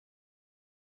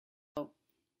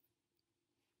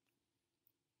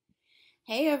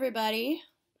Hey everybody,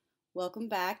 welcome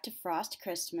back to Frost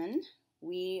Christman.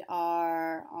 We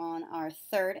are on our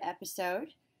third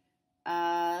episode.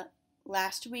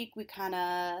 Last week we kind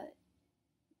of,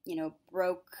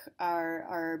 broke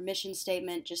our mission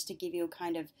statement just to give you a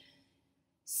kind of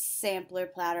sampler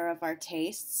platter of our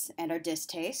tastes and our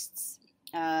distastes.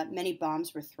 Many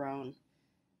bombs were thrown.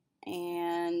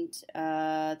 And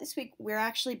this week we're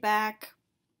actually back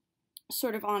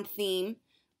sort of on theme,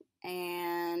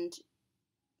 and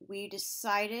we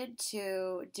decided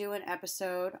to do an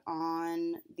episode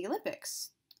on the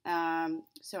Olympics.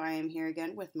 So I am here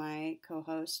again with my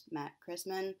co-host, Matt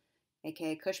Christman,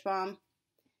 aka Cushbomb.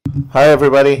 Hi,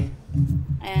 everybody.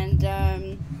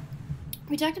 And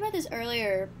we talked about this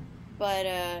earlier, but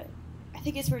I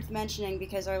think it's worth mentioning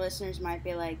because our listeners might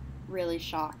be like really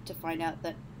shocked to find out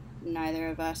that neither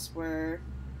of us were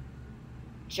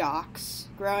jocks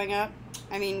growing up.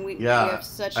 I mean, we have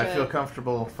such I feel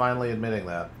comfortable finally admitting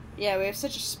that. Yeah, we have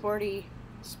such a sporty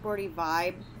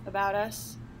vibe about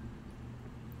us.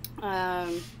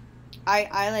 I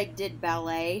like did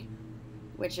ballet,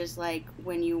 which is like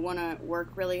when you want to work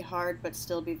really hard but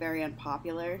still be very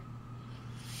unpopular.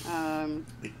 And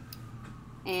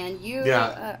you,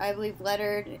 I believe,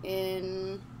 lettered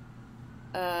in.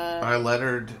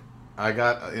 I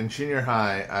got in junior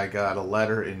high. I got a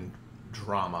letter in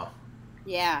drama.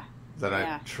 Yeah.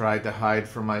 I tried to hide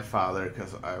from my father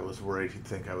because I was worried he'd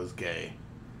think I was gay.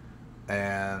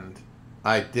 And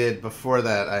I did. Before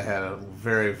that, I had a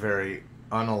very, very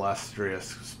unillustrious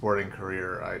sporting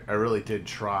career. I really did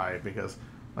try because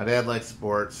my dad liked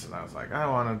sports, and I was like, I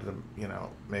wanted to,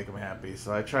 make him happy.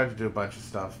 So I tried to do a bunch of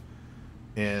stuff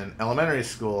in elementary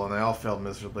school, and they all failed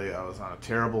miserably. I was on a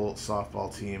terrible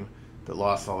softball team that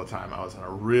lost all the time. I was on a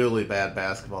really bad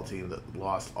basketball team that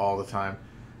lost all the time.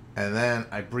 And then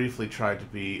I briefly tried to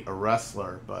be a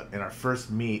wrestler, but in our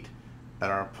first meet at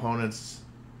our opponent's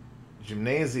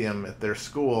gymnasium at their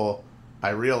school,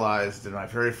 I realized in my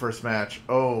very first match,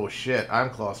 oh shit, I'm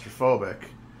claustrophobic.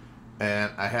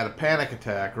 And I had a panic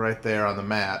attack right there on the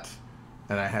mat,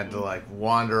 and I had to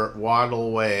waddle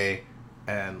away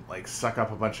and suck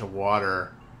up a bunch of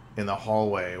water in the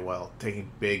hallway while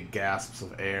taking big gasps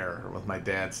of air with my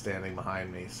dad standing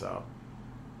behind me. So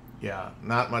yeah,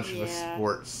 not much of a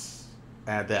sports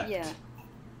adept. Yeah.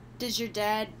 Does your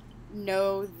dad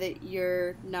know that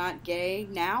you're not gay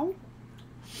now?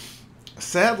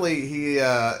 Sadly, he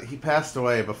passed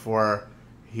away before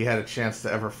he had a chance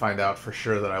to ever find out for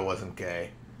sure that I wasn't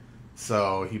gay.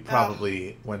 So he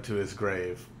probably went to his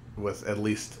grave with at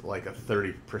least like a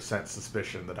 30%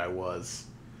 suspicion that I was.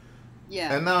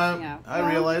 Yeah. And now I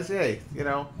realize, hey,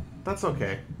 that's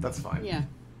okay. That's fine. Yeah.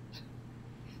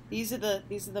 These are the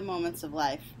moments of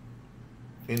life.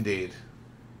 Indeed.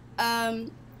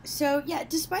 So yeah,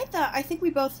 despite that, I think we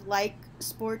both like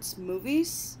sports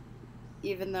movies,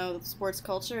 even though sports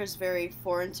culture is very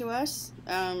foreign to us.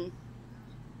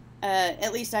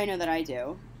 At least I know that I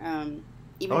do. Even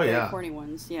very corny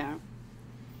ones, yeah.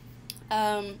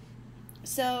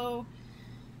 So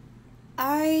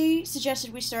I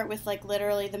suggested we start with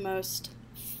literally the most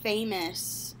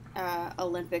famous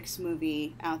Olympics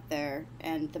movie out there,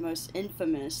 and the most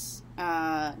infamous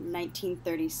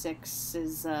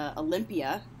 1936's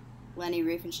Olympia, Leni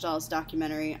Riefenstahl's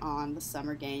documentary on the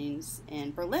Summer Games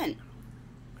in Berlin.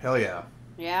 Hell yeah.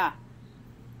 Yeah.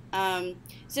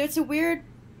 So it's a weird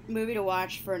movie to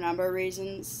watch for a number of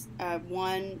reasons.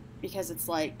 One, because it's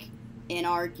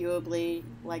inarguably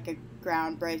a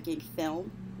groundbreaking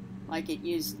film. It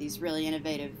used these really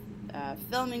innovative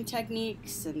filming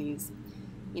techniques and these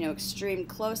extreme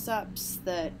close-ups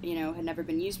that, had never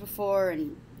been used before,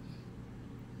 and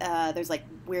there's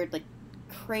weird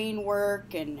crane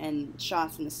work and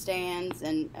shots in the stands,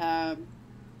 and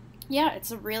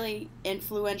it's a really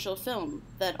influential film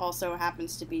that also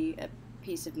happens to be a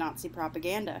piece of Nazi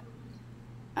propaganda.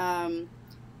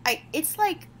 It's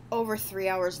over 3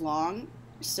 hours long,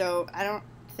 so I don't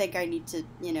think I need to,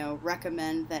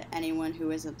 recommend that anyone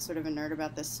who isn't sort of a nerd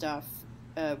about this stuff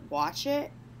watch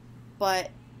it, but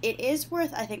it is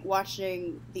worth, I think,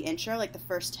 watching the intro, the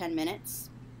first 10 minutes,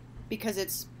 because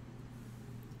it's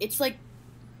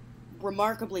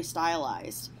remarkably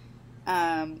stylized.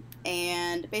 And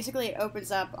basically it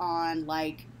opens up on,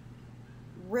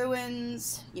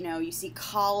 ruins, you see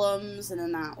columns, and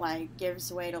then that,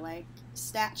 gives way to,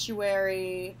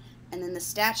 statuary, and then the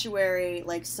statuary,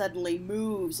 suddenly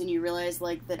moves, and you realize,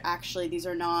 that actually these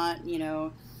are not,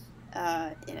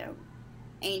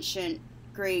 ancient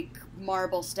Greek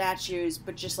marble statues,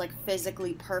 but just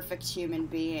physically perfect human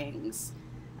beings.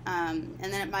 And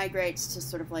then it migrates to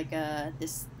sort of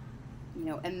this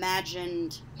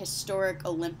imagined historic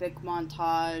Olympic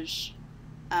montage,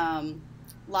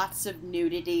 lots of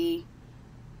nudity,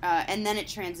 and then it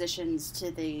transitions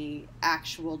to the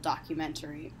actual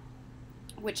documentary,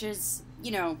 which is,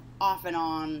 off and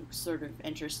on sort of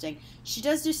interesting. She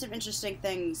does do some interesting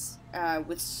things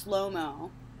with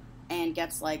slow-mo and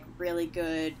gets, like, really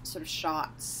good sort of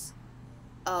shots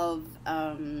of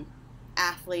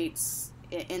athletes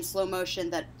in slow motion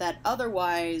that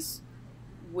otherwise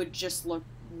would just look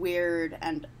weird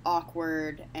and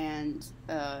awkward and,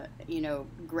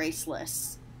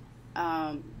 graceless.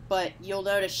 But you'll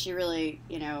notice she really,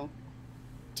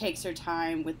 takes her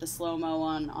time with the slow-mo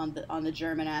on the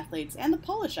German athletes and the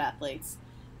Polish athletes,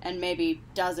 and maybe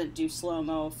doesn't do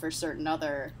slow-mo for certain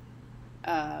other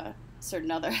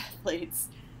athletes.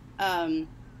 Yeah,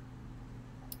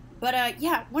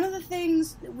 one of the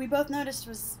things we both noticed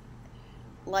was,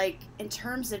 like, in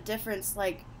terms of difference,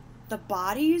 like, the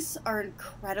bodies are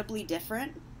incredibly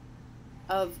different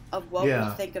of what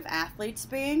we think of athletes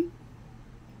being.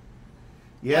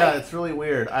 Yeah, it's really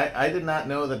weird. I did not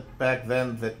know that back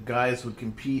then that guys would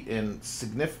compete in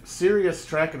serious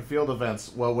track and field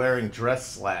events while wearing dress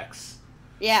slacks.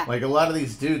 Yeah. Like, a lot of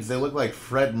these dudes, they look like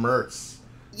Fred Mertz.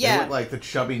 Yeah. They look like the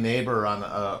chubby neighbor on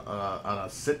a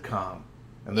sitcom.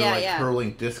 And they're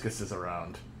hurling discuses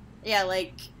around. Yeah,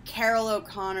 like Carol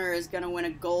O'Connor is going to win a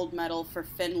gold medal for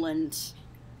Finland,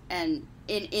 and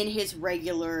in his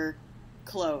regular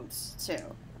clothes,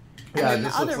 too. Yeah, it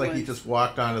just looks like he just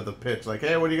walked onto the pitch like,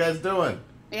 hey, what are you guys doing?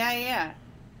 Yeah.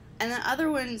 And then other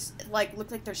ones, like,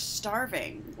 look like they're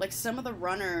starving. Like, some of the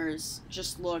runners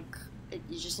just look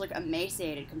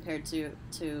emaciated compared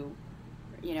to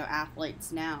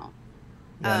athletes now.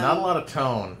 Yeah, not a lot of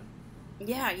tone.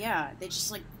 Yeah. They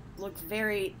just, like, look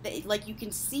very... like, you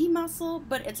can see muscle,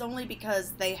 but it's only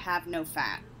because they have no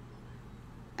fat.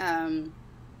 And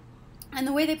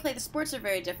the way they play the sports are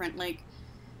very different. Like,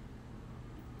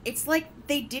 it's like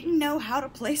they didn't know how to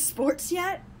play sports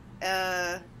yet.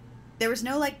 There was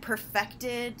no, like,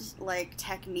 perfected, like,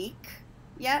 technique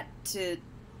yet to,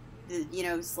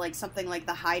 it's like something like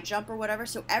the high jump or whatever.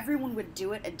 So everyone would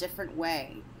do it a different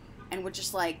way and would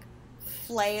just, like,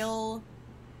 flail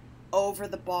over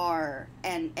the bar.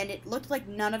 And it looked like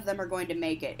none of them are going to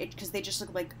make it because they just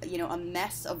look like, a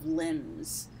mess of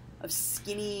limbs, of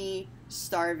skinny,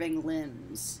 starving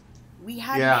limbs. We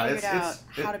hadn't figured out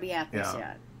how to be athletes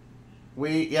yet.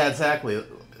 Exactly.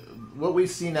 What we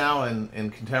see now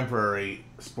in contemporary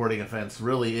sporting events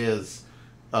really is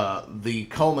the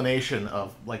culmination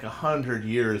of like 100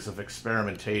 years of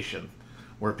experimentation,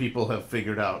 where people have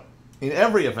figured out in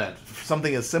every event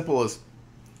something as simple as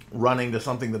running to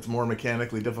something that's more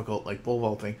mechanically difficult, like pole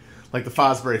vaulting, like the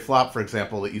Fosbury flop, for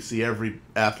example, that you see every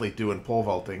athlete do in pole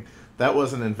vaulting. That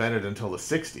wasn't invented until the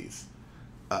 60s.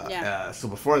 So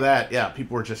before that,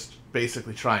 people were just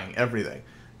basically trying everything.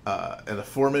 And the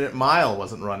 4-minute mile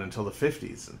wasn't run until the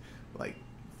 50s. And, like,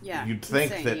 you'd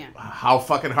think how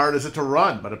fucking hard is it to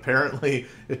run? But apparently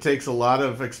it takes a lot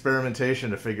of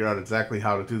experimentation to figure out exactly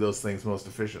how to do those things most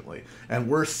efficiently. And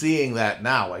we're seeing that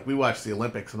now. Like, we watch the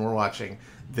Olympics and we're watching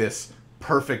this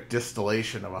perfect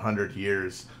distillation of 100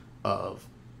 years of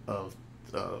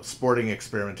sporting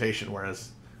experimentation,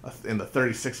 whereas in the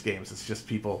 36 games, it's just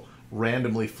people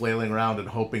randomly flailing around and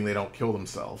hoping they don't kill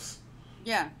themselves.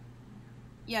 Yeah,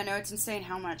 no, it's insane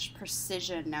how much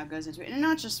precision now goes into it. And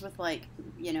not just with, like,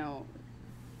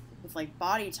 with, like,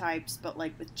 body types, but,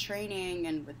 like, with training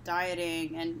and with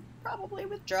dieting and probably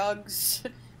with drugs.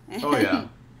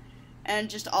 And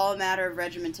just all a matter of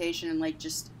regimentation and, like,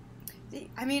 just...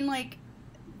 I mean, like,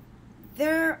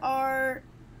 there are...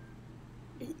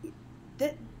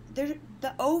 The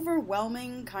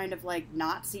overwhelming kind of, like,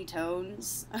 Nazi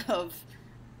tones of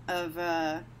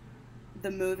the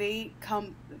movie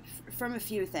come from a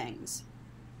few things.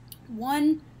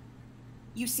 One,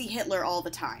 you see Hitler all the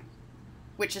time,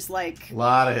 which is like... a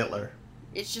lot of Hitler.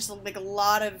 It's just like a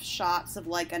lot of shots of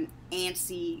like an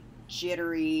antsy,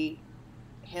 jittery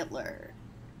Hitler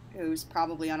who's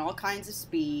probably on all kinds of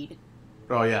speed.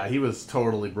 Oh yeah, he was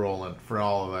totally Brolin for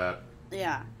all of that.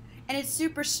 Yeah. And it's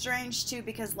super strange too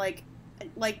because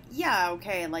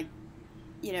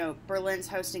Berlin's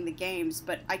hosting the games,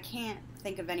 but I can't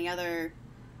think of any other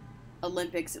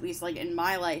Olympics, at least like in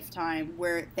my lifetime,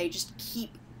 where they just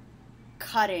keep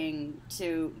cutting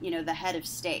to, the head of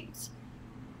state.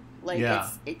 Like,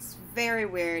 it's very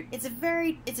weird. It's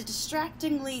a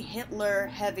distractingly Hitler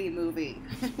heavy movie.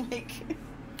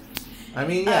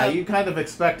 You kind of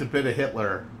expect a bit of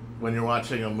Hitler when you're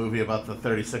watching a movie about the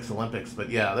 36 Olympics, but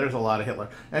yeah, there's a lot of Hitler.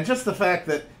 And just the fact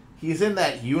that he's in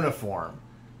that uniform,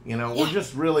 we're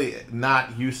just really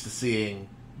not used to seeing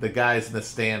the guys in the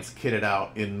stands kitted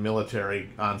out in military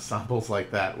ensembles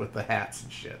like that with the hats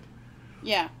and shit.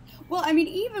 Yeah. Well, I mean,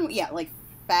 even, yeah, like,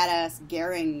 fat-ass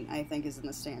Gehring, I think, is in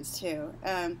the stands, too.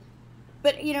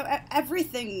 But, you know,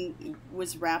 everything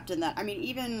was wrapped in that. I mean,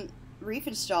 even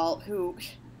Riefenstahl, who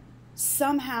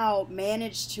somehow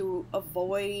managed to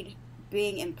avoid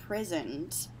being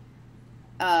imprisoned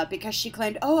because she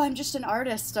claimed, oh, I'm just an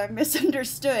artist, I'm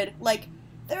misunderstood. Like,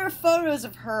 there are photos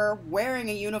of her wearing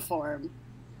a uniform,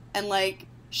 and, like,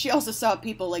 she also saw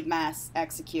people, like, mass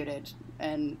executed,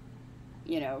 and,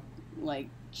 you know, like,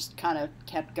 just kind of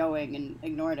kept going and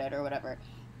ignored it or whatever.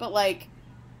 But, like,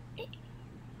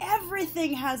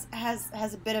 everything has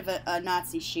a bit of a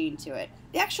Nazi sheen to it.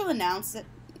 The actual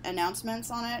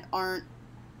announcements on it aren't,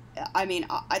 I mean,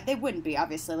 they wouldn't be,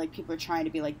 obviously, like, people are trying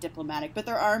to be, like, diplomatic, but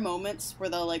there are moments where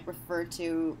they'll, like, refer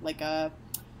to, like, a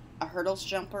hurdles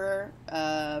jumper,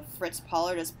 Fritz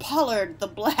Pollard, as Pollard the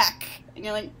Black, and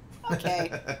you're like, okay,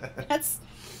 that's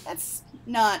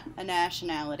not a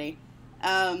nationality.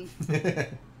 But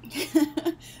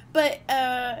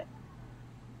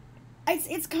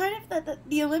it's kind of that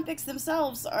the Olympics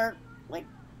themselves are, like,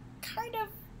 kind of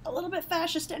a little bit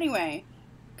fascist anyway,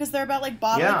 because they're about, like,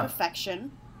 bodily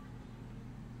perfection.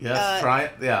 Yes,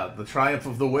 the triumph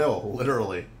of the will,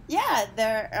 literally. Yeah,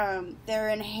 they're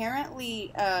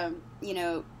inherently, you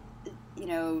know,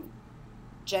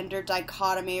 gender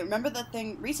dichotomy. Remember the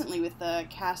thing recently with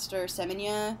Caster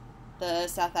Semenya, the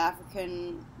South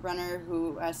African runner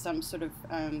who has some sort of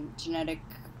genetic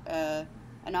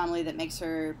anomaly that makes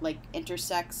her, like,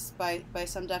 intersex by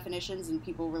some definitions, and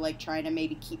people were, like, trying to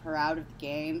maybe keep her out of the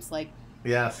games, like,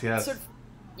 yes,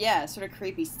 sort of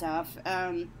creepy stuff.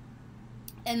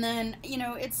 And then, you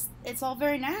know, it's all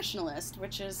very nationalist,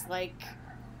 which is, like,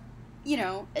 you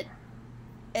know,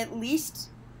 at least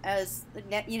as,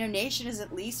 you know, nation is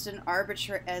at least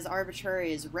as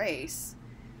arbitrary as race.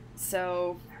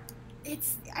 So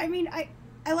it's, I mean, I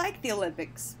like the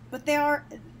Olympics, but they got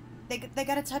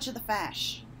a touch of the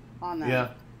fash on them. Yeah.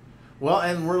 Well,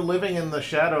 and we're living in the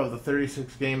shadow of the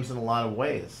 36 games in a lot of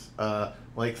ways.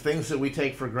 Like, things that we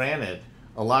take for granted,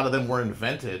 a lot of them were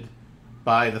invented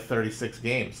by the 36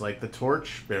 games, like the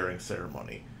torch bearing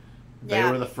ceremony. They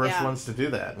were the first ones to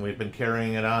do that, and we've been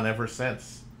carrying it on ever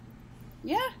since.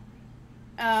 Yeah.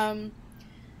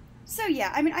 So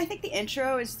yeah, I mean, I think the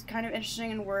intro is kind of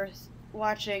interesting and worth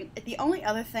watching. The only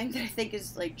other thing that I think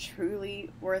is, like,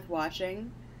 truly worth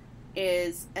watching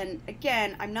is, and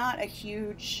again, I'm not a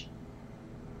huge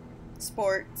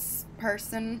sports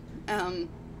person,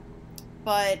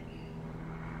 but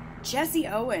Jesse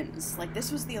Owens, like,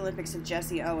 this was the Olympics of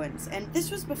Jesse Owens, and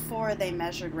this was before they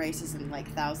measured races in, like,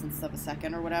 thousandths of a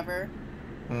second or whatever,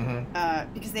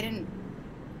 because they didn't,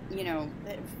 you know,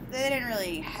 they didn't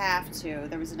really have to,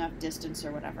 there was enough distance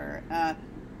or whatever,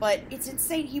 but it's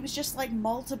insane, he was just, like,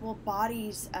 multiple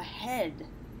bodies ahead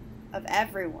of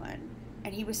everyone,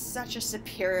 and he was such a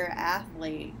superior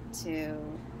athlete to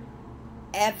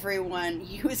everyone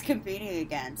he was competing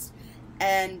against,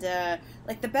 and,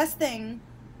 like, the best thing,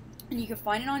 and you can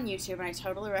find it on YouTube, and I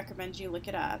totally recommend you look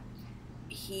it up.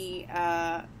 He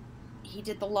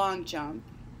did the long jump,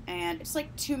 and it's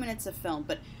like 2 minutes of film,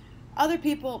 but other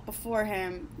people before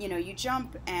him, you know, you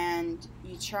jump and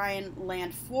you try and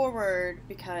land forward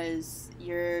because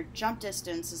your jump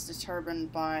distance is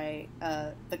determined by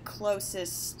the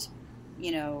closest,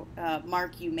 you know,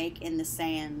 mark you make in the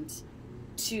sand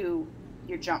to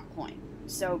your jump point.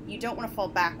 So you don't want to fall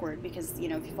backward because, you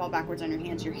know, if you fall backwards on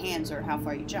your hands are how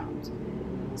far you jumped.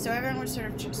 So everyone would sort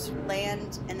of just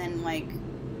land and then, like,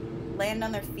 land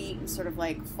on their feet and sort of,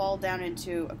 like, fall down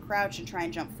into a crouch and try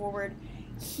and jump forward.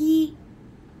 He,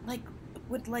 like,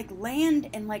 would, like, land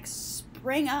and, like,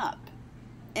 spring up.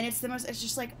 And it's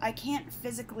just, like, I can't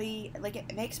physically, like,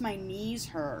 it makes my knees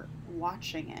hurt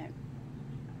watching it.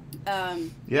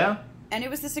 Yeah. And it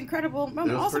was this incredible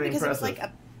moment. Also because impressive. It was,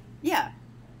 like, Yeah.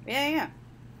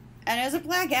 And as a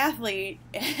black athlete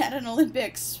at an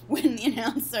Olympics, when the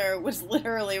announcer was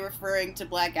literally referring to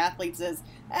black athletes as,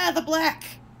 the black,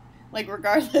 like,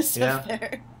 regardless of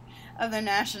their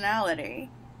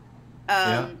nationality.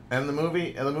 And the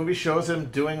movie shows him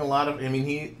doing a lot of, I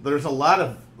mean, there's a lot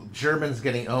of Germans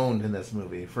getting owned in this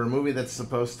movie. For a movie that's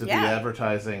supposed to be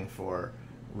advertising for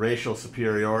racial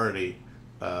superiority,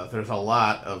 there's a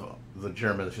lot of the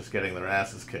Germans just getting their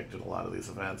asses kicked at a lot of these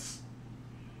events.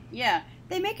 Yeah,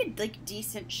 they make a, like,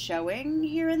 decent showing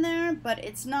here and there, but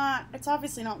it's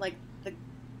obviously not, like, the,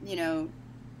 you know,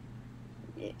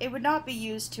 it would not be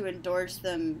used to endorse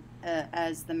them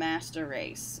as the master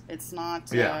race. It's not,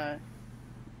 they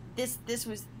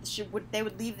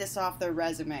would leave this off their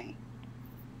resume.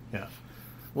 Yeah.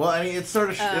 Well, I mean, it's sort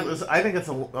of it was. I think it's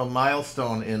a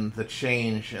milestone in the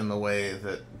change in the way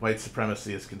that white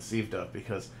supremacy is conceived of,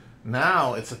 because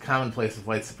now it's a commonplace of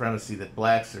white supremacy that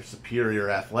blacks are superior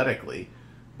athletically,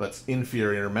 but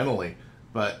inferior mentally.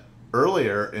 But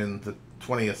earlier in the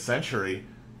 20th century,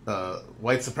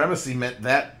 white supremacy meant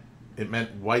that it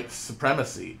meant white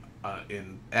supremacy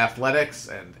in athletics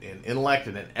and in intellect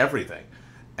and in everything,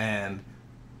 and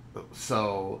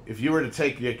so if you were to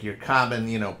take your common,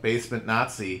 basement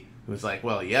Nazi who's like,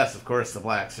 well, yes, of course the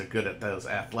blacks are good at those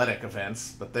athletic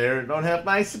events, but they don't have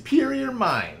my superior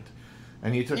mind,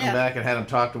 and you took him back and had him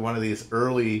talk to one of these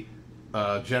early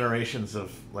generations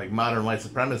of like modern white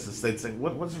supremacists, they'd say,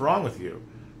 what's wrong with you?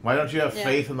 Why don't you have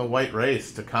faith in the white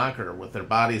race to conquer with their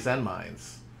bodies and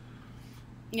minds?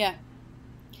 Yeah.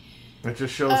 It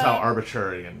just shows how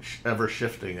arbitrary and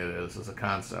ever-shifting it is as a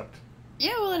concept.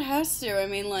 Yeah, well, it has to. I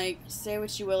mean, like, say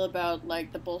what you will about,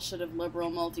 like, the bullshit of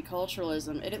liberal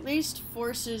multiculturalism. It at least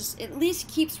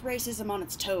keeps racism on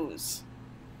its toes.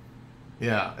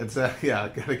 Yeah,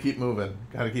 gotta keep moving.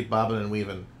 Gotta keep bobbing and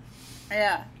weaving.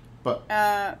 Yeah. But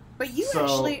you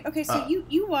actually... Okay, so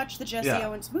you watched the Jesse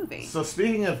Owens movie. So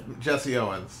speaking of Jesse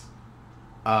Owens,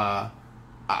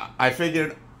 I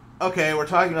figured, okay, we're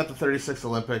talking about the 36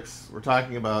 Olympics. We're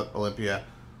talking about Olympia.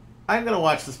 I'm going to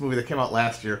watch this movie that came out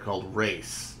last year called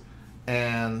Race.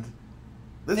 And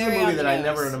this is a movie that I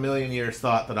never in a million years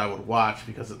thought that I would watch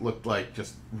because it looked like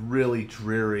just really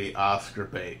dreary Oscar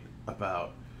bait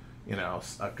about,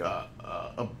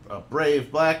 a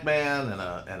brave black man and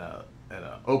a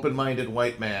open-minded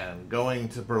white man going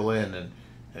to Berlin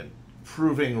and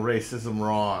proving racism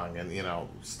wrong and,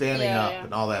 standing up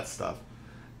and all that stuff.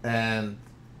 And,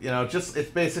 it's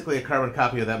basically a carbon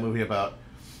copy of that movie about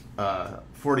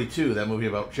 42, that movie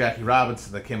about Jackie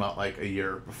Robinson that came out like a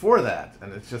year before that.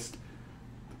 And it's just...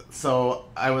 So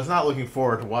I was not looking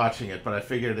forward to watching it, but I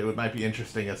figured it might be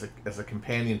interesting as a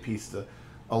companion piece to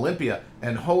Olympia.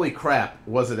 And holy crap,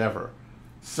 was it ever.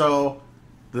 So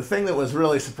the thing that was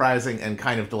really surprising and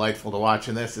kind of delightful to watch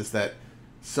in this is that...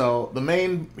 So the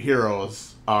main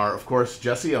heroes are, of course,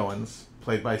 Jesse Owens,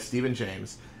 played by Stephen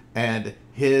James, and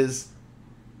his...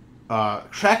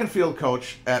 track and field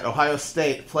coach at Ohio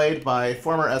State, played by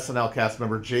former SNL cast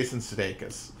member Jason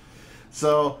Sudeikis.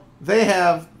 So they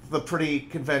have the pretty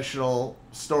conventional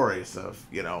stories of,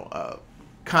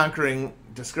 conquering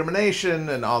discrimination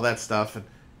and all that stuff, and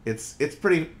it's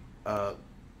pretty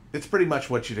much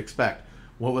what you'd expect.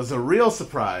 What was a real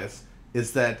surprise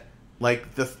is that,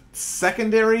 like, the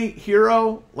secondary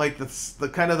hero, like the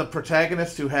kind of the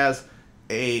protagonist who has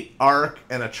a arc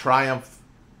and a triumph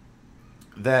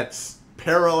that's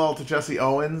parallel to Jesse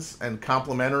Owens and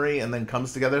complementary and then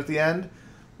comes together at the end,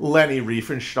 Leni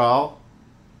Riefenstahl.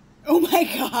 Oh my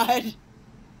god.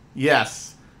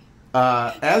 Yes.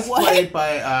 As played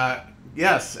by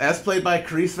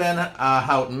Christman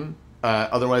Houghton,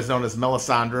 otherwise known as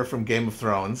Melisandre from Game of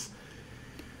Thrones.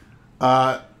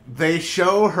 They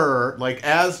show her, like,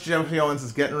 as Jesse Owens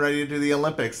is getting ready to do the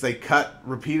Olympics, they cut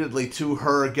repeatedly to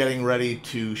her getting ready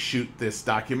to shoot this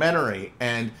documentary,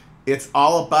 and it's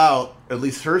all about, at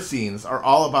least her scenes, are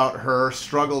all about her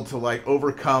struggle to, like,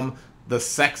 overcome the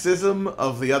sexism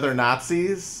of the other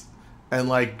Nazis and,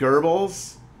 like,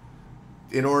 Goebbels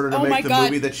in order to make the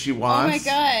movie that she wants. Oh, my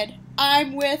God.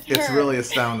 I'm with her. It's really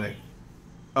astounding.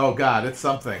 Oh, God, it's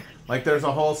something. Like, there's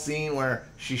a whole scene where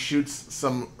she shoots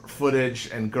some footage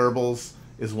and Goebbels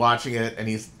is watching it and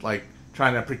he's, like,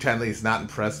 trying to pretend that he's not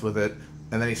impressed with it.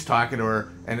 And then he's talking to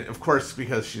her, and of course,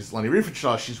 because she's Leni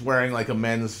Riefenstahl, she's wearing like a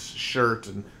men's shirt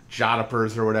and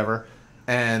jodhpurs or whatever.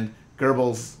 And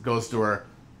Goebbels goes to her,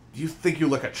 "Do you think you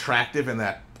look attractive in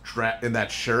that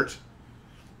shirt?"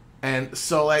 And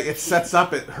so, like, it sets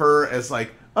up her as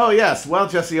like, oh yes, well,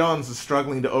 Jesse Owens is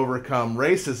struggling to overcome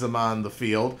racism on the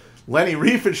field. Leni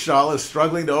Riefenstahl is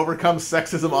struggling to overcome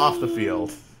sexism off the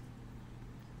field.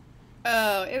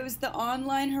 Oh, it was the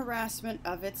online harassment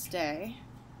of its day.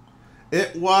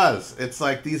 It was. It's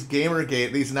like these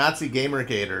Nazi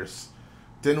Gamergaters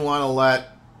didn't want to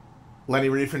let Leni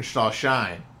Riefenstahl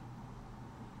shine.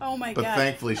 Oh my god. But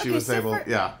thankfully she was able,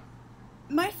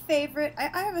 My favorite,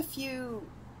 I have a few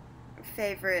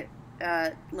favorite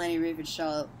Leni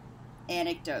Riefenstahl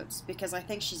anecdotes because I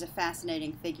think she's a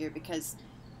fascinating figure because,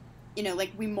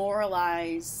 like, we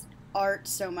moralize art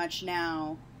so much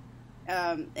now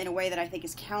in a way that I think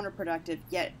is counterproductive,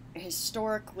 yet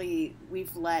historically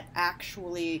we've let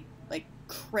actually, like,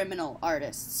 criminal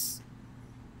artists,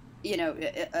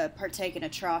 partake in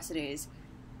atrocities.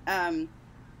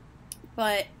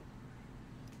 But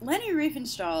Leni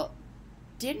Riefenstahl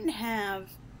didn't have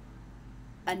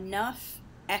enough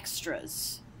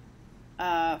extras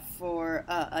for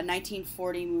a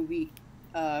 1940 movie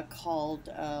called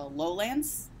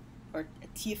Lowlands, or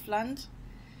Tiefland.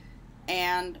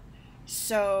 And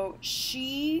so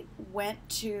she went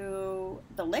to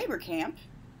the labor camp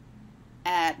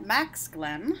at Max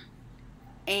Glen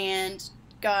and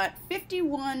got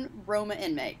 51 Roma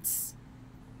inmates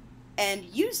and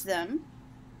used them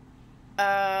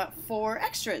for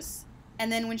extras.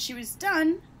 And then when she was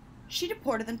done, she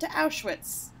deported them to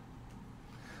Auschwitz.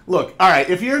 Look, all right,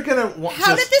 if you're going to...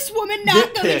 How did this woman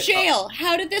not go to jail?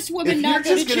 How did this woman not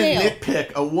go to jail? If you're just going to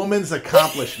nitpick a woman's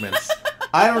accomplishments,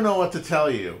 I don't know what to tell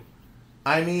you.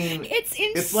 I mean, it's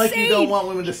insane. It's like you don't want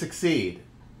women to succeed.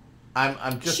 I'm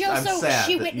sad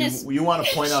that you want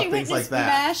to point out things like that.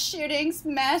 Mass shootings,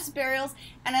 mass burials,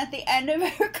 and at the end of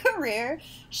her career,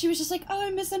 she was just like, "Oh, I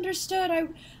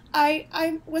misunderstood.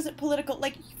 I wasn't political."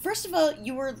 Like, first of all,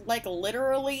 you were like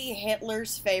literally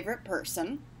Hitler's favorite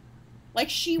person. Like,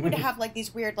 she would have like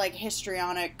these weird like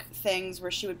histrionic things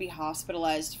where she would be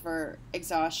hospitalized for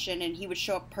exhaustion, and he would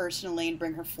show up personally and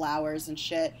bring her flowers and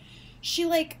shit. She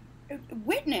like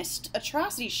witnessed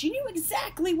atrocities. She knew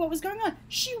exactly what was going on.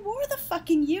 She wore the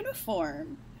fucking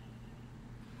uniform.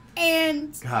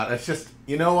 And God, it's just,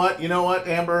 you know what,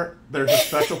 Amber? There's a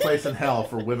special place in hell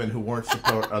for women who won't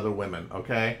support other women,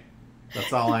 okay?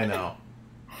 That's all I know.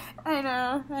 I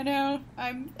know.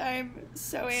 I'm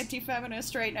so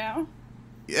anti-feminist right now.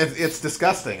 It's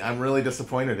disgusting. I'm really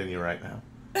disappointed in you right now.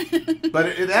 But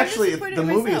it actually, the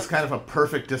movie is kind of a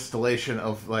perfect distillation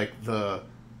of like the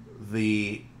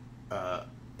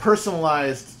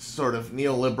personalized sort of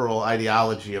neoliberal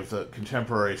ideology of the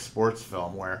contemporary sports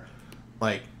film, where,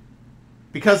 like,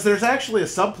 because there's actually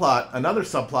another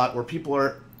subplot where people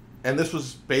are, and this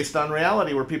was based on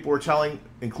reality, where people were telling,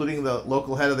 including the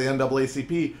local head of the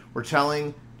NAACP, were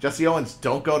telling Jesse Owens,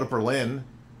 don't go to Berlin.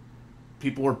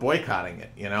 People were boycotting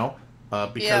it,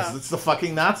 because it's the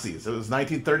fucking Nazis. It was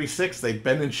 1936. They'd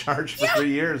been in charge for 3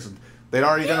 years. And they'd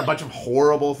already done a bunch of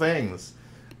horrible things.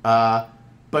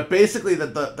 But basically,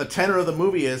 the tenor of the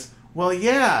movie is, well,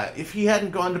 yeah, if he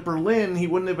hadn't gone to Berlin, he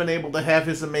wouldn't have been able to have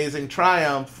his amazing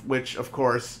triumph, which, of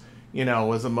course,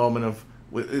 was a moment of...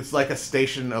 It's like a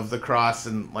Station of the Cross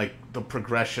and, like, the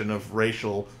progression of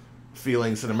racial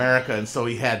feelings in America, and so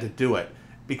he had to do it.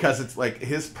 Because it's like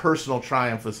his personal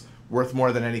triumph was worth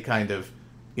more than any kind of,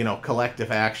 collective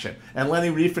action. And Leni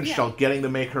Riefenstahl getting to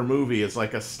make her movie is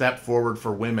like a step forward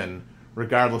for women,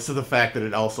 regardless of the fact that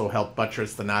it also helped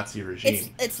buttress the Nazi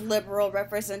regime. It's liberal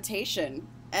representation,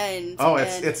 and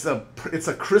it's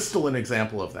a crystalline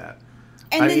example of that.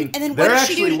 And then what did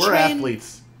she do to train?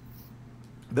 Athletes.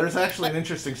 There's actually an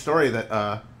interesting story that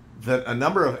a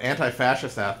number of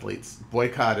anti-fascist athletes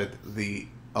boycotted the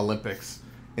Olympics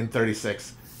in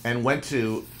 '36 and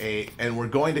were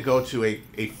going to go to an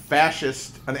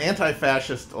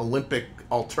anti-fascist Olympic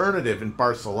alternative in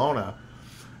Barcelona.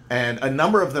 And a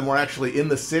number of them were actually in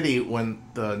the city when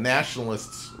the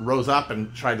nationalists rose up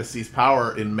and tried to seize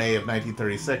power in May of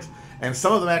 1936. And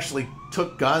some of them actually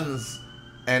took guns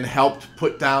and helped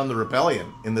put down the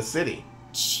rebellion in the city.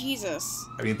 Jesus.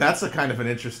 I mean, that's a kind of an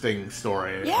interesting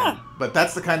story. Yeah. But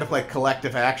that's the kind of like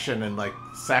collective action and like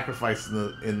sacrifice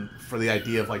for the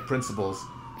idea of like principles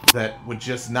that would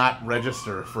just not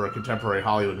register for a contemporary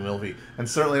Hollywood movie, and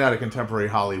certainly not a contemporary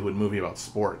Hollywood movie about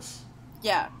sports.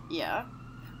 Yeah.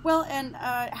 Well, and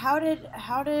how did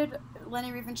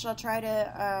Leni Riefenstahl try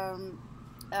to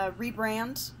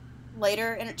rebrand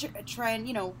later and try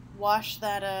and wash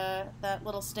that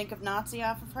little stink of Nazi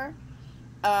off of her?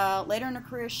 Later in her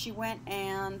career, she went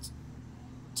and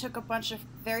took a bunch of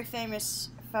very famous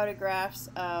photographs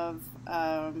of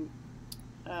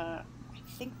I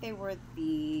think they were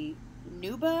the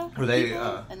Nuba. Were they?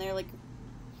 And they're like,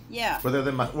 yeah. Were they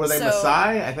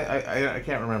Maasai? I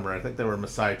can't remember. I think they were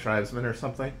Maasai tribesmen or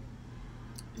something.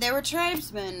 They were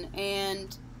tribesmen,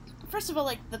 and first of all,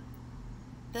 like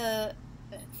the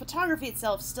photography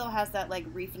itself still has that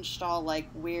like Riefenstahl like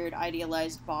weird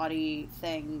idealized body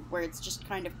thing where it's just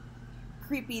kind of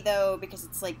creepy though, because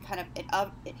it's like kind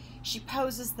of she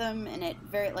poses them and it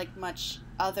very like much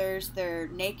others their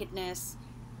nakedness,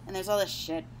 and there's all this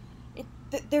shit.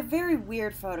 They're very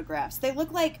weird photographs. They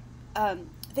look like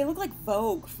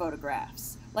Vogue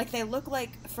photographs. Like they look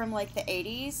like from like the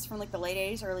 80s, from like the late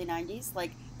 80s, early 90s.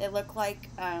 Like they look like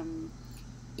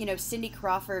Cindy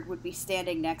Crawford would be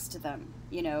standing next to them,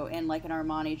 in like an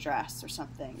Armani dress or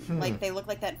something. Like they look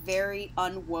like that very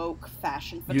unwoke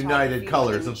fashion photography. United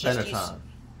Colors of Benetton.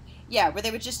 Where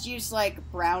they would just use like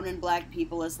brown and black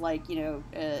people as like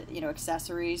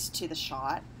accessories to the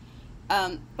shot.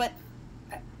 But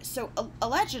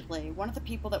allegedly, one of the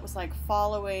people that was like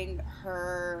following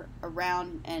her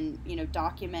around and, you know,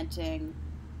 documenting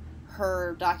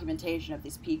her documentation of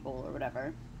these people or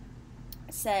whatever,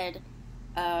 said,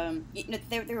 you know,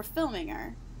 they were filming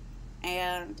her,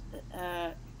 and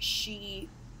she,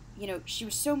 you know, she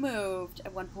was so moved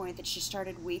at one point that she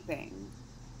started weeping,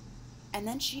 and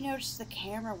then she noticed the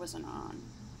camera wasn't on,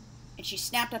 and she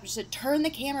snapped up and said, "Turn the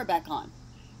camera back on,"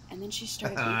 and then she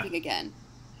started weeping again.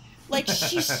 Like,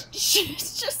 she's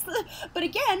just but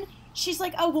again, she's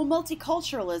like, oh, well,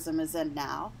 multiculturalism is in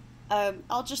now.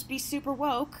 I'll just be super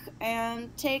woke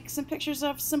and take some pictures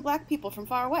of some black people from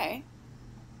far away.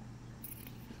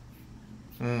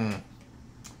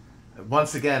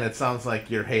 Once again, it sounds like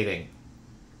you're hating.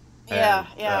 Yeah,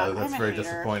 and, that's very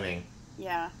disappointing.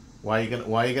 Yeah. Why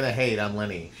are you gonna hate on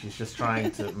Leni? She's just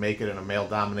trying to make it in a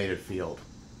male-dominated field.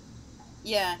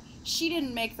 Yeah, she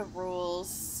didn't make the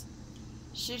rules.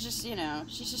 She's just, you know,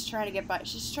 she's just trying to get by.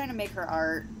 She's just trying to make her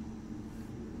art.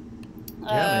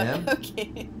 Yeah, man.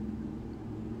 Okay.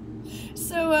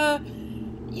 So,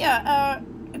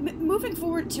 moving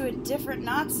forward to a different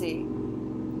Nazi.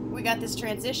 We got this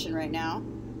transition right now.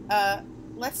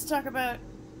 Let's talk about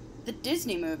the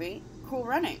Disney movie, Cool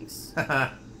Runnings.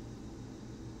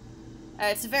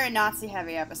 It's a very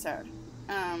Nazi-heavy episode.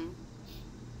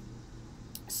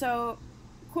 So,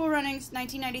 Cool Runnings,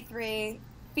 1993,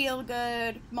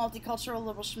 feel-good, multicultural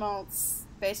liberal schmaltz,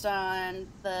 based on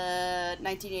the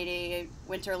 1980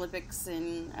 Winter Olympics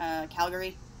in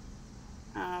Calgary.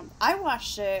 I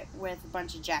watched it with a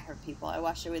bunch of Jacker people. I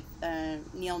watched it with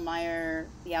Neil Meyer,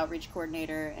 the outreach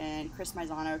coordinator, and Chris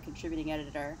Maisano, contributing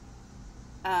editor.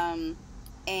 And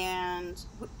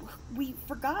we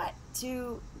forgot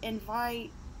to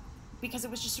invite, because it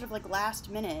was just sort of like last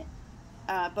minute,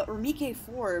 but Ramike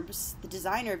Forbes, the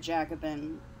designer of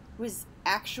Jacobin, was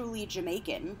actually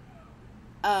Jamaican.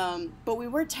 But we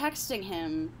were texting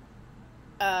him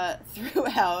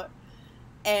throughout,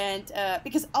 and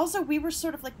because also we were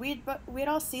sort of like, we had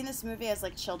all seen this movie as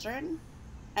like children,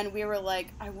 and we were like,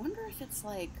 I wonder if it's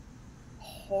like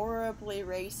horribly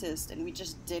racist, and we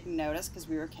just didn't notice because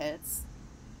we were kids.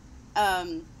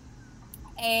 And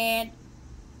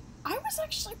I was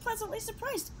actually pleasantly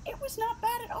surprised. It was not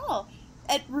bad at all.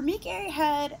 And Ramike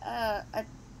had a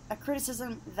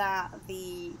criticism that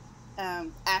the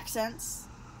accents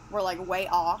were like way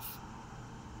off,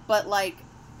 but like,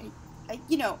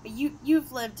 you know,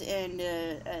 you've lived in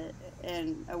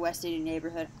a West Indian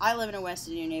neighborhood. I live in a West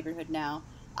Indian neighborhood now.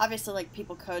 Obviously, like,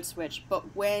 people code switch,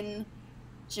 but when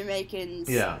Jamaicans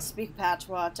speak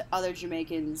patois to other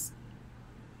Jamaicans,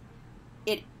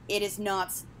 it is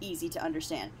not easy to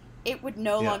understand. It would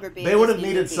no longer be. They would have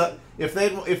needed if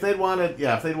they'd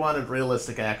wanted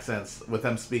realistic accents with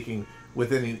them speaking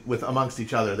with amongst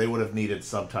each other. They would have needed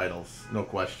subtitles, no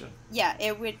question. Yeah,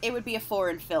 it would be a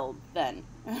foreign film then.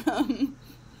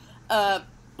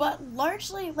 But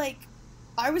largely, like,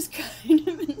 I was kind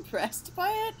of impressed by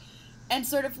it, and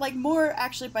sort of like more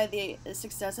actually by the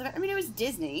success of it. I mean, it was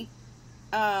Disney,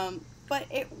 but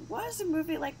it was a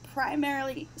movie like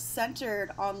primarily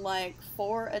centered on like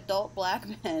 4 adult black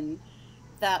men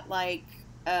that like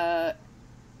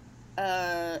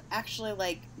actually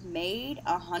like made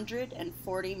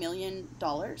 $140 million.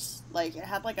 Like, it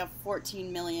had like a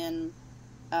 14 million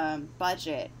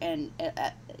budget, and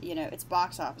you know, its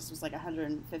box office was like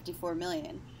 154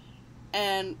 million.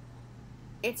 And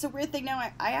it's a weird thing now.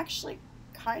 I actually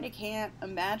kind of can't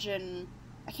imagine.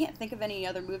 I can't think of any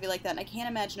other movie like that, and I can't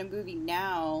imagine a movie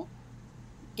now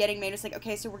getting made. It's like,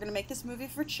 okay, so we're going to make this movie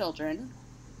for children,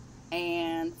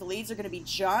 and the leads are going to be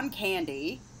John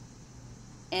Candy,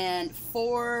 and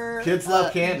 4... Kids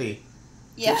love Candy.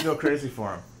 Yeah. Kids go crazy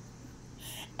for him.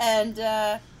 And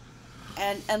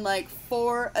like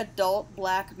 4 adult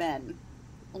black men.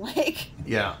 Like...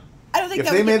 Yeah. I don't think if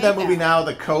they made that movie now,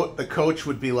 the coach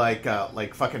would be like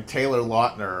fucking Taylor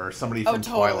Lautner or somebody from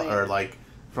totally. Twilight, or like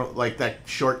from like that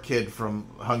short kid from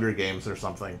Hunger Games or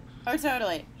something. Oh,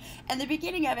 totally. And the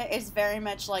beginning of it is very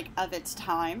much like of its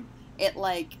time. It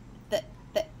like the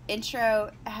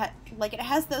intro like, it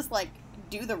has those like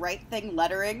do the right thing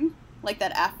lettering, like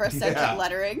that Afrocentric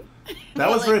lettering. That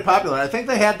was like, very popular. I think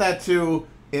they had that too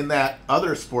in that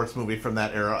other sports movie from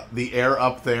that era, The Air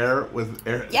Up There with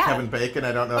Kevin Bacon.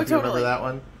 I don't know if you remember that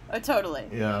one. Oh, totally.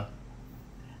 Yeah.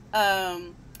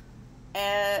 And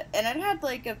it had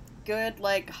like a good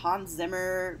like Hans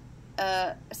Zimmer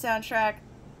soundtrack.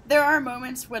 There are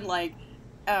moments when like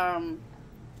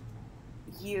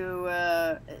you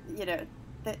know,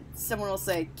 someone will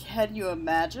say, "Can you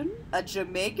imagine a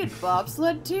Jamaican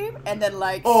bobsled team?" And then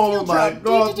like, oh my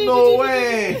god, no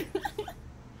way!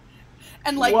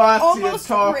 And like what are you almost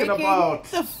talking breaking about?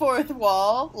 the fourth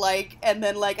wall, like, and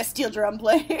then like a steel drum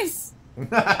plays. They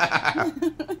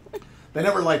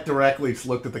never like directly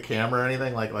looked at the camera or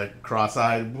anything, like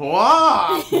cross-eyed.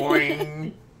 Wah,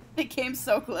 boing. They came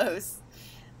so close.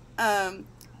 So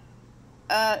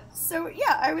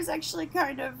yeah, I was actually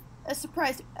kind of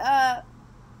surprised.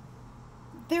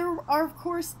 There are, of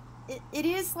course, it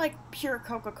is like pure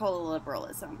Coca-Cola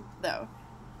liberalism, though.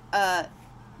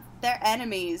 Their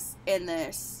enemies in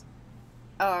this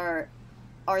are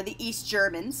the East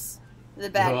Germans, the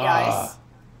bad guys.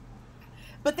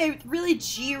 But they really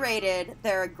G-rated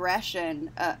their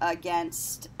aggression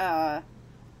against the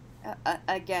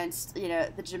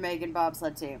Jamaican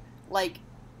bobsled team. Like,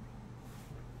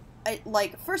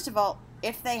 first of all,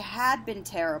 if they had been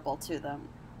terrible to them,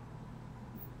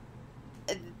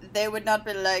 they would not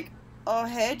be like, "Oh,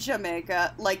 hey,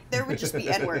 Jamaica." Like, there would just be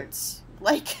N-words.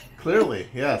 Like, clearly,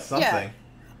 yeah, something. Yeah.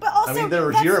 But also, I mean, they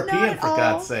were European, for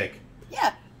God's sake.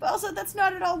 Yeah, but also, that's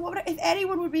not at all what. If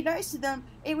anyone would be nice to them,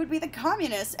 it would be the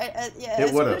communists.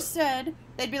 As Bruce said,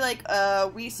 they'd be like,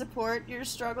 "We support your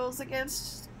struggles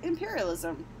against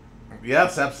imperialism."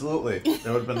 Yes, absolutely.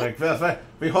 They would have been like this.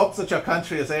 We hope that your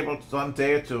country is able one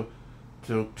day to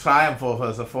triumph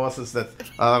over the forces that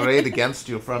are arrayed against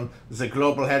you from the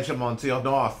global hegemon to your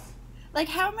north. Like,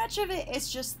 how much of it is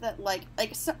just that,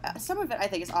 some of it I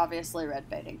think is obviously red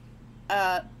baiting,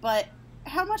 but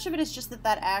how much of it is just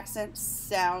that accent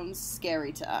sounds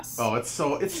scary to us? Oh, it's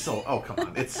so, oh, come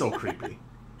on, it's so creepy.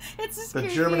 It's just the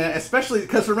creepy. German, especially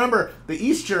because remember the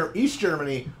East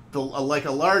Germany, a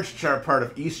large part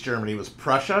of East Germany was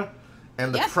Prussia,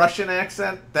 and the Prussian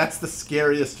accent, that's the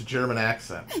scariest German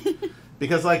accent.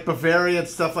 Because like Bavaria and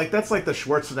stuff that's like the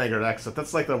Schwarzenegger accent.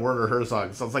 That's like the Werner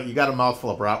Herzog. So it's like you got a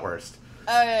mouthful of bratwurst.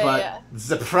 Oh yeah, but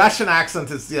the Prussian accent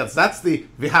is that's the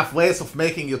we have ways of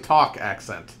making you talk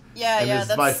accent. Yeah, and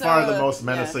it's by far the most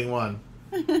menacing one.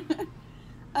 So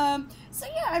yeah,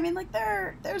 I mean, like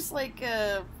there's like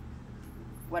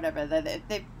whatever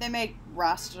they make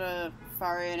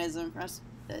Rastafarianism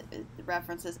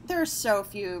references. There are so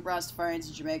few Rastafarians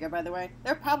in Jamaica, by the way.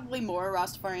 There are probably more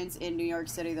Rastafarians in New York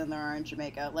City than there are in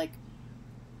Jamaica. Like,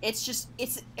 it's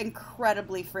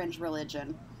incredibly fringe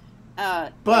religion.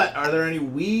 But are there any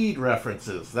weed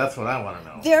references? That's what I want to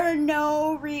know. There are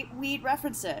no weed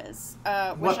references,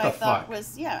 which I thought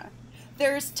was,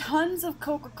 There's tons of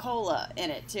Coca-Cola in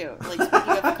it, too. Like,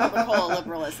 speaking of Coca-Cola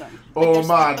liberalism. Oh,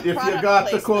 man, if you got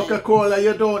the Coca-Cola,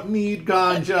 you don't need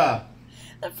ganja.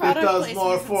 It does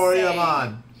more for you,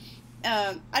 man.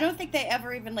 I don't think they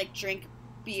ever even, drink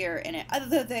beer in it.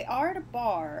 Although they are at a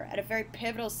bar at a very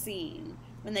pivotal scene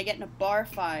when they get in a bar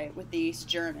fight with these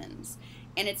Germans.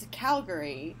 And it's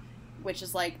Calgary, which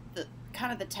is, the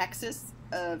kind of the Texas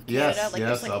of Canada.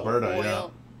 Yes,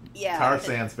 Alberta, yeah. Tar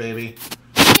sands, baby.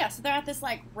 Yeah, so they're at this,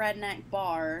 redneck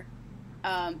bar.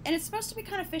 And it's supposed to be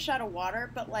kind of fish out of water,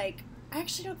 but, I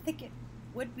actually don't think it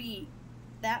would be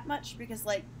that much because,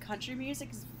 country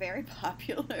music is very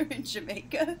popular in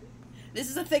Jamaica. This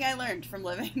is a thing I learned from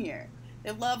living here.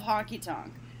 They love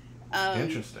honky-tonk.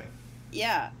 Interesting.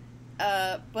 Yeah.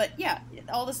 But, yeah,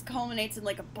 all this culminates in,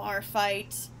 a bar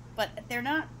fight, but they're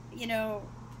not,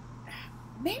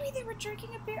 maybe they were drinking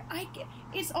a beer.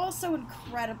 It's also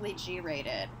incredibly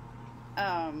G-rated.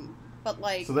 But,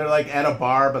 So they're, at a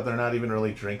bar, but they're not even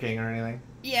really drinking or anything?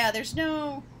 Yeah, there's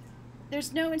no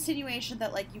insinuation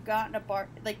that, you got in a bar...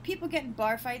 people get in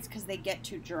bar fights because they get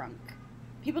too drunk.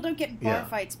 People don't get in bar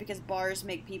fights because bars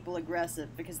make people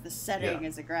aggressive, because the setting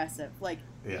is aggressive.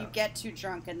 You get too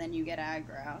drunk and then you get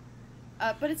aggro.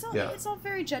 But it's all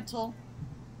very gentle.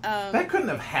 That couldn't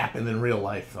have happened in real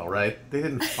life, though, right? They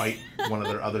didn't fight one of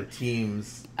their other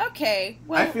teams. Okay,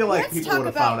 well, I feel like people would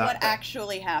have found out what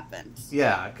actually happened.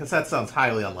 Yeah, because that sounds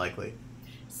highly unlikely.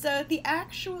 So the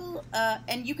actual,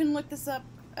 and you can look this up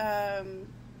on,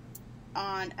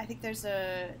 I think there's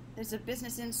a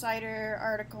Business Insider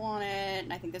article on it,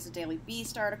 and I think there's a Daily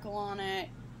Beast article on it,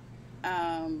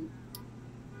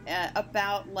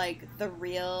 about, the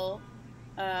real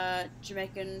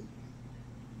Jamaican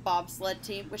bobsled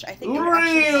team, which I think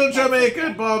real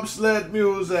Jamaican bobsled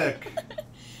music.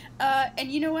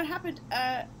 And you know what happened?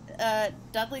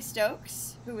 Dudley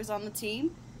Stokes, who was on the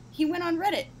team, he went on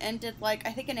Reddit and did I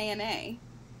think an AMA.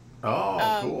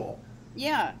 Oh, cool.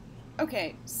 Yeah.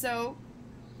 Okay, so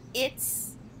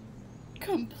it's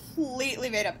completely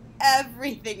made up.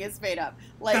 Everything is made up.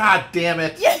 God damn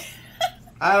it! Yeah.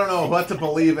 I don't know what to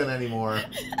believe in anymore.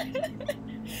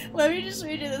 Let me just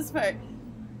read you this part.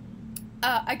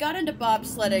 I got into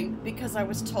bobsledding because I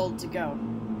was told to go.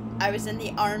 I was in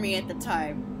the army at the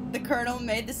time. The colonel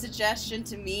made the suggestion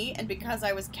to me, and because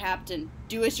I was captain,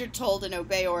 do as you're told and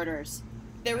obey orders.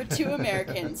 There were two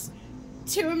Americans,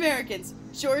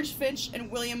 George Finch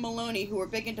and William Maloney, who were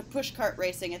big into pushcart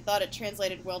racing and thought it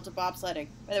translated well to bobsledding.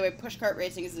 By the way, pushcart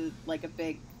racing is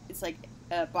it's like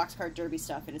boxcar derby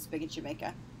stuff, and it's big in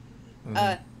Jamaica.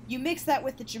 Mm-hmm. You mix that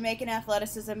with the Jamaican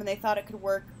athleticism, and they thought it could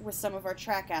work with some of our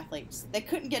track athletes. They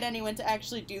couldn't get anyone to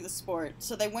actually do the sport,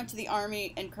 so they went to the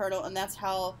Army and colonel, and that's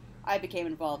how I became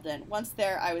involved in. Once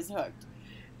there, I was hooked.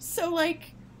 So,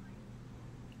 like,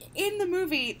 in the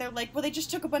movie, they're like, well, they just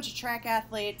took a bunch of track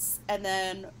athletes, and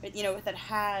then, you know, that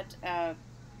had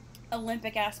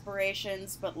Olympic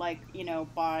aspirations, but, like, you know,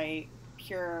 by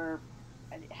pure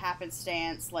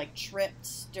happenstance, like,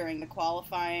 tripped during the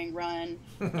qualifying run,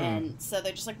 and so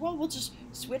they're just like, well, we'll just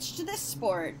switch to this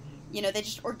sport. You know, they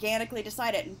just organically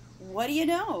decided, and what do you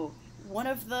know? One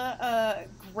of the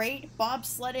great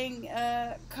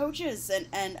bobsledding coaches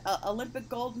and Olympic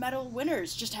gold medal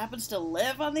winners just happens to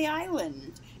live on the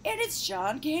island, and it's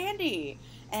John Candy,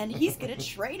 and he's gonna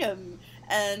trade him,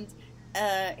 and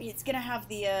it's gonna have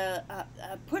the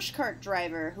pushcart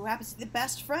driver who happens to be the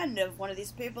best friend of one of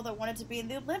these people that wanted to be in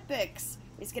the Olympics.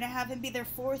 He's gonna have him be their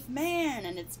fourth man,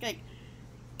 and it's like,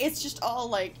 it's just all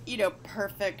like, you know,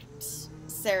 perfect,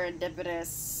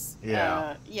 serendipitous,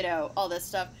 you know, all this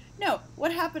stuff. No,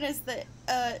 what happened is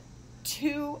that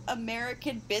two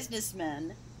American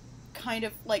businessmen kind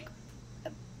of, like,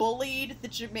 bullied the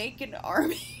Jamaican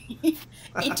army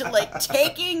into, like,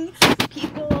 taking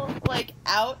people, like,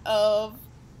 out of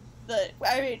the,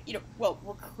 I mean, you know, well,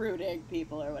 recruiting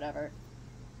people or whatever.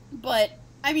 But,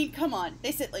 I mean, come on.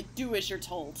 They said, like, do as you're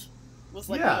told. Was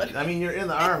like, yeah, I mean, you're in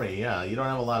the army, yeah. You don't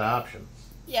have a lot of options.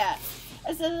 Yeah.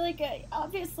 So, like,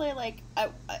 obviously, like,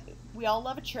 we all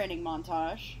love a training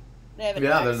montage. They have an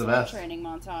excellent training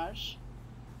montage.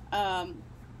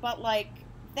 But, like,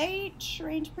 they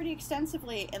trained pretty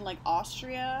extensively in, like,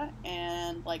 Austria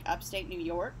and, like, upstate New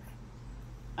York.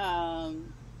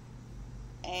 And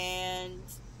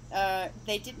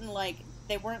they didn't, like,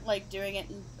 they weren't, like, doing it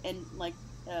in like,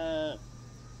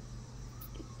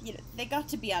 you know, they got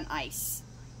to be on ice.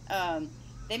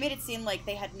 They made it seem like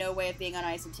they had no way of being on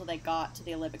ice until they got to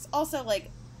the Olympics. Also,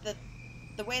 like,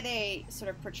 the way they sort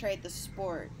of portrayed the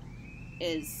sport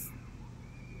is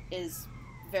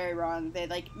very wrong. They,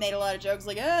 like, made a lot of jokes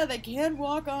like, oh, they can't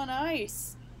walk on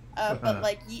ice. But,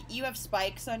 like, you have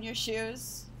spikes on your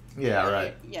shoes. Yeah,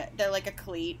 right. Yeah, they're like a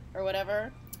cleat or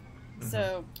whatever. Mm-hmm.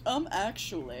 So,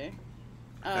 actually.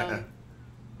 But,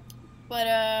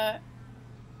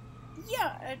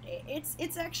 yeah,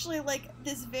 it's actually, like,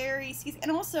 this very... And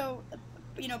also,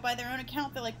 you know, by their own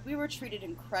account, they're like, we were treated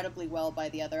incredibly well by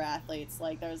the other athletes.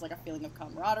 Like, there was, like, a feeling of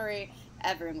camaraderie.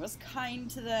 Everyone was kind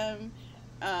to them.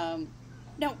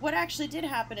 Now, what actually did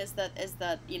happen is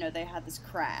that, you know, they had this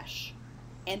crash.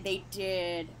 And they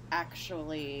did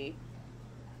actually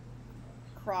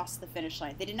cross the finish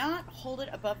line. They did not hold it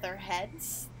above their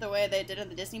heads the way they did in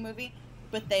the Disney movie.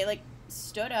 But they, like,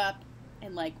 stood up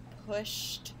and, like,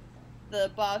 pushed the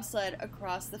bobsled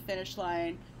across the finish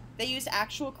line. They used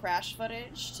actual crash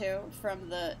footage too from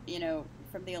the, you know,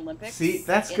 from the Olympics. See,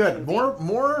 that's good.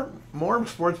 More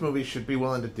sports movies should be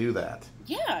willing to do that.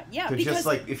 Yeah, yeah. To just,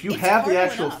 like, if you have the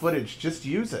actual footage, just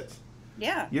use it.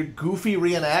 Yeah. Your goofy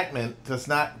reenactment does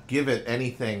not give it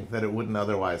anything that it wouldn't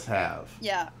otherwise have.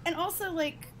 Yeah, and also,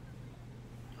 like,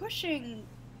 pushing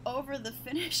over the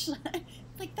finish line,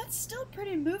 like, that's still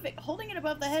pretty moving. Holding it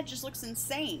above the head just looks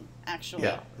insane, actually.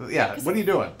 Yeah, yeah. What are you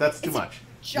doing? That's too much.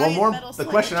 Well, the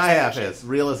question I have is,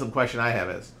 realism question I have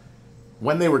is,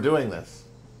 when they were doing this,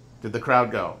 did the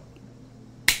crowd go?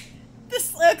 The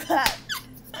slow clap.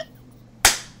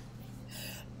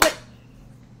 But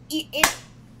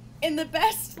in the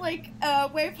best, like,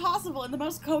 way possible, in the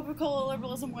most Coca-Cola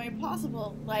liberalism way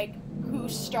possible, like, who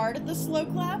started the slow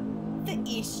clap? The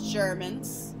East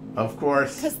Germans. Of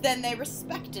course. Because then they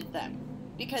respected them.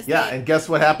 Because and guess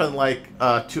what happened, like,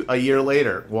 a year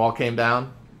later? Wall came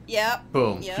down. Yep.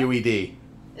 Boom. Yep. QED.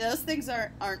 Those things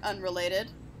aren't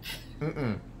unrelated.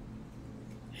 Mm-mm.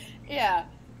 Yeah.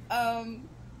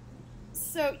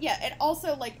 So, yeah, and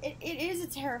also, like, it is a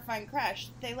terrifying crash.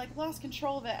 They, like, lost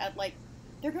control of it at, like,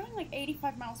 they're going, like,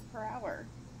 85 miles per hour.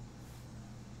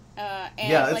 And,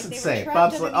 yeah, it's like, insane.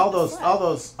 Bobsled, all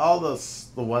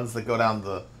those, the ones that go down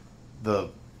the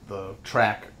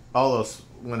track, all those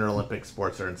Winter Olympic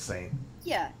sports are insane.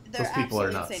 Yeah, those people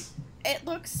are nuts. Insane. It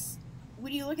looks,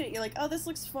 when you look at it, you're like, oh, this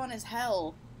looks fun as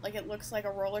hell. Like, it looks like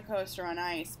a roller coaster on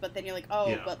ice. But then you're like, oh,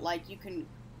 yeah. But, like, you can,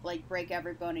 like, break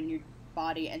every bone in your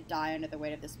body and die under the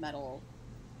weight of this metal.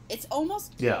 It's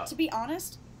almost, to be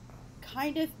honest,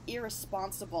 kind of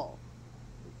irresponsible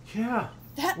Yeah.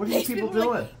 That What are you makes people people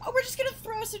doing? like, oh, we're just gonna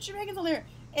throw some Jamaicans on there.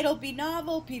 It'll be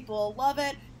novel. People will love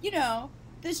it. You know,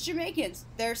 these Jamaicans,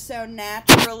 they're so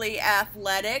naturally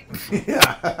athletic.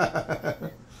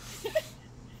 Yeah.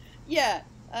 Yeah.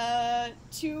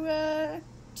 Two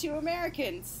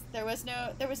Americans. There was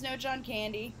no John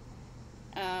Candy.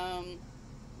 Um,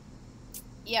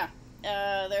 yeah.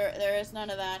 There is none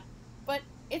of that. But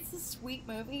it's a sweet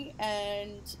movie,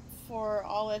 and for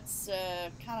all its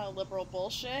kind of liberal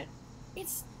bullshit,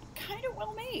 it's kind of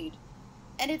well made,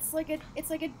 and it's like a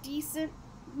decent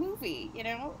movie.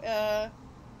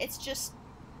 It's just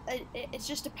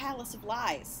a palace of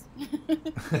lies.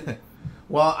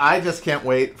 Well, I just can't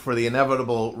wait for the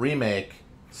inevitable remake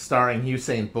starring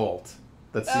Usain Bolt.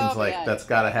 That seems Oh my like god. that's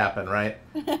got to happen, right?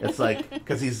 It's like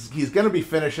because he's going to be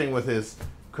finishing with his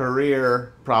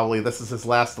career. Probably this is his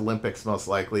last Olympics, most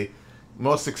likely.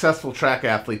 Most successful track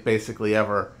athlete basically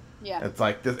ever. Yeah. It's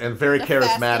like this, and very The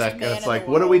fastest charismatic. And man it's in like,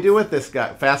 the what do we world. do with this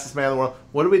guy? Fastest man in the world.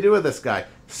 What do we do with this guy?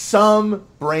 Some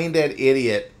brain dead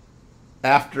idiot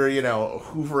after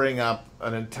hoovering up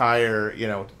an entire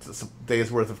day's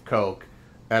worth of coke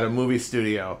at a movie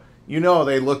studio.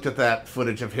 They looked at that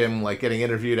footage of him like getting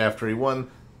interviewed after he won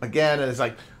again, and it's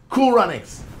like, Cool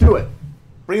Runnings, do it,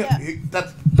 bring Yeah. it.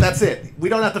 That's it. We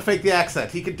don't have to fake the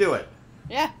accent. He could do it.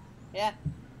 Yeah. Yeah.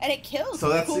 And it kills. So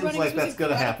that Cool seems Runnings like that's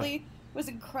gonna happen. Was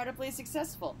incredibly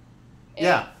successful. It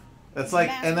Yeah. It's like,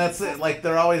 and that's it. massively Like,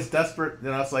 they're always desperate.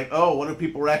 It's like, oh, what do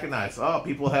people recognize? Oh,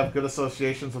 people have good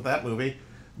associations with that movie.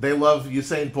 They love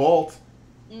Usain Bolt.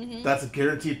 Mm-hmm. That's a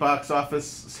guaranteed box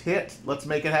office hit. Let's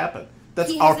make it happen.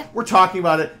 He hasn't- We're talking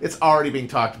about it. It's already being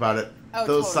talked about it. Oh,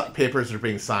 Those totally. papers are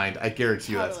being signed. I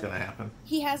guarantee you that's Totally. going to happen.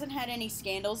 He hasn't had any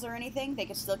scandals or anything. They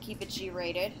could still keep it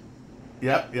G-rated,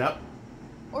 Yep.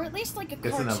 or at least like a It's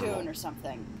inevitable. cartoon or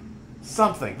something.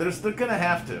 Something. They're going to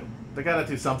have to. They got to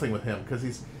do something with him because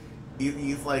he's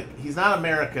not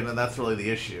American, and that's really the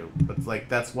issue. But it's like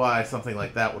that's why something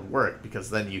like that would work, because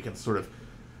then you can sort of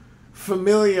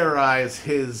familiarize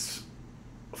his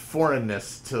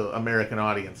foreignness to American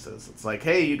audiences. It's like,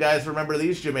 hey, you guys remember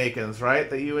these Jamaicans, right?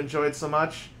 That you enjoyed so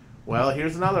much? Well,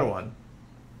 here's another one.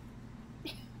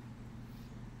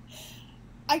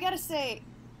 I gotta say,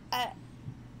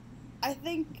 I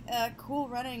think Cool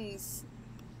Runnings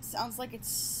sounds like it's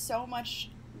so much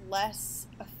less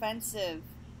offensive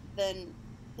than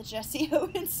the Jesse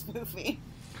Owens movie.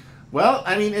 Well,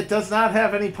 I mean, it does not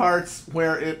have any parts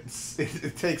where it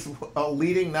takes a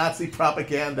leading Nazi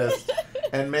propagandist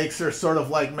and makes her sort of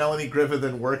like Melanie Griffith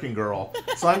in Working Girl.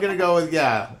 So I'm going to go with,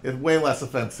 it's way less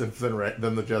offensive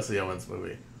than the Jesse Owens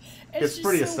movie. It's just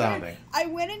pretty so astounding. weird. I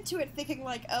went into it thinking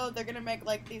like, oh, they're gonna make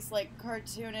like these like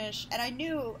cartoonish, and I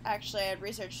knew actually I had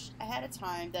researched ahead of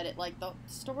time that the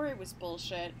story was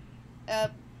bullshit.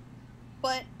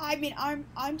 But I mean,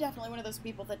 I'm definitely one of those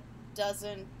people that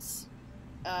doesn't.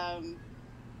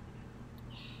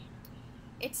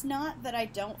 It's not that I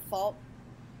don't fault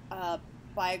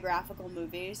biographical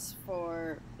movies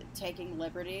for taking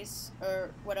liberties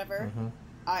or whatever. Mm-hmm.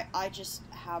 I just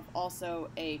have also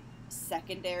a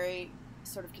secondary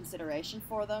sort of consideration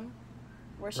for them,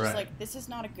 where it's just Right. like, this is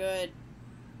not a good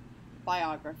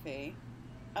biography.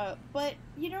 But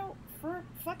for a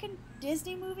fucking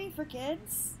Disney movie for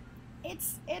kids,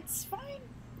 it's fine.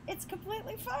 It's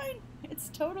completely fine.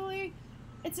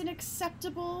 It's an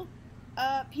acceptable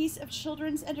piece of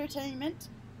children's entertainment,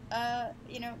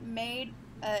 made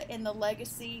in the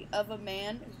legacy of a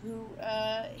man who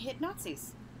hit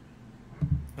Nazis.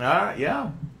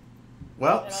 Yeah.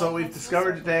 Well, It so all we've comes full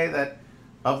discovered circle. today that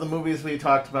of the movies we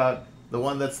talked about, the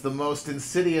one that's the most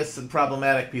insidious and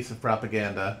problematic piece of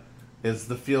propaganda is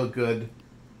the feel-good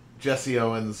Jesse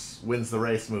Owens wins the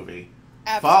race movie.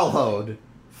 Absolutely.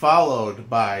 Followed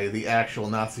by the actual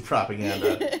Nazi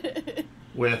propaganda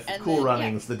with And Cool then,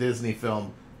 Runnings, the Disney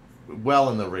film, well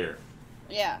in the rear.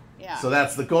 Yeah. So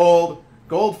that's the gold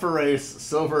for race,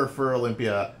 silver for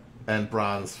Olympia, and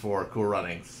bronze for Cool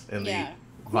Runnings in the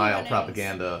Cool vile Runnings.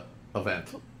 propaganda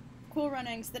event. Cool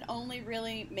Runnings that only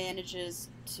really manages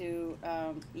to,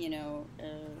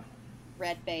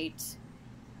 red bait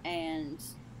and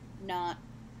not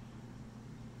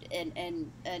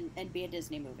and be a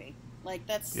Disney movie. Like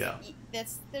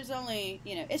there's only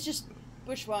it's just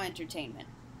bourgeois entertainment.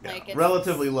 Yeah, Like it's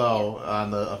relatively low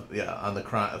on the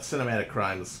cinematic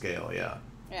crime scale. Yeah,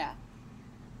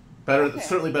 better, Okay.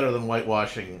 certainly better than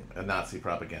whitewashing a Nazi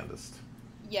propagandist.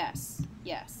 Yes.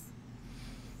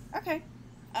 Okay.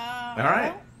 All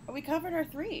right. Well, we covered our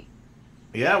 3.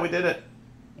 Yeah, we did it.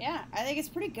 Yeah, I think it's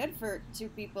pretty good for 2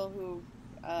 people who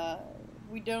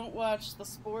we don't watch the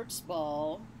sports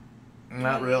ball.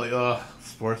 Not really. Ugh,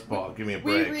 sports ball. Give me a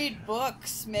break. We read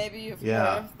books. Maybe you've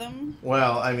Yeah. heard of them.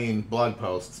 Well, I mean blog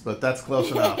posts, but that's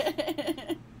close enough.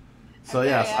 So I'm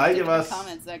yes, very I active give in the us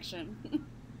comment section.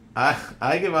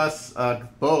 I give us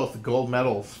both gold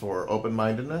medals for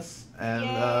open-mindedness and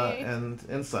Yay. and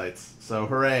insights. So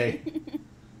hooray!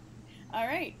 All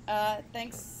right.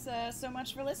 Thanks so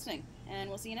much for listening, and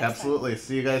we'll see you next time. Absolutely.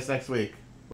 See you guys next week.